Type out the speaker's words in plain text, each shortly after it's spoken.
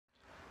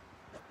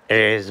It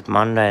is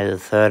Monday the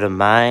 3rd of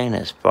May and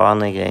it's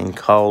finally getting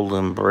cold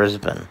in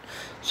Brisbane.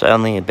 It's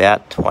only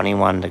about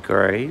 21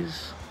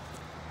 degrees.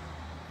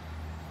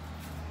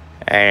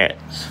 And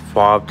it's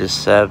 5 to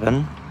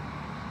 7.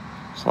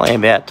 It's only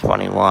about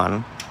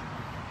 21.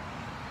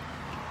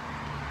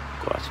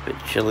 God, it's a bit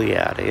chilly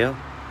out here.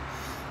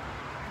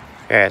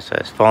 Yeah, so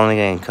it's finally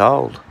getting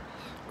cold.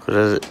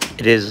 Because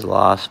it is the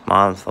last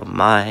month of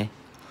May.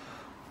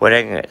 We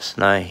don't get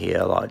snow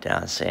here like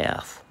down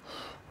south.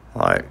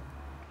 Like,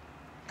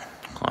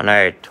 I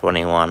know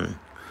 21.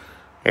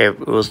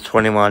 If it was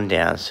 21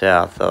 down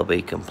south, they'll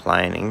be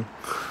complaining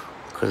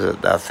because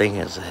I think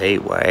it's a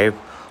heat wave.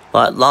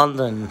 Like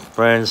London,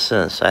 for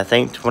instance, I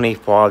think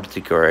 25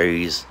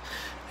 degrees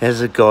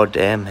is a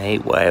goddamn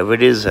heat wave.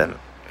 It isn't.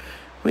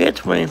 We get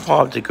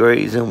 25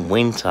 degrees in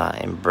winter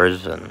in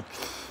Brisbane.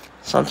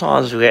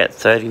 Sometimes we get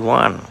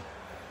 31.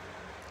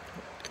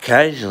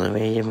 Occasionally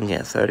we even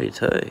get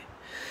 32.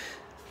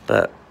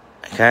 But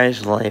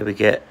occasionally we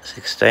get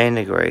 16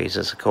 degrees.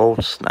 It's a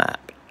cold snap.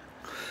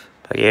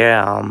 But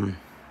yeah,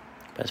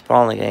 it's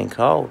finally getting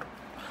cold.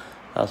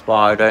 That's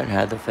why I don't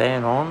have the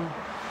fan on.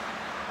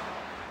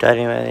 Don't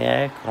even have the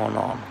aircon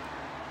on.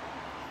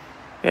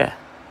 Yeah.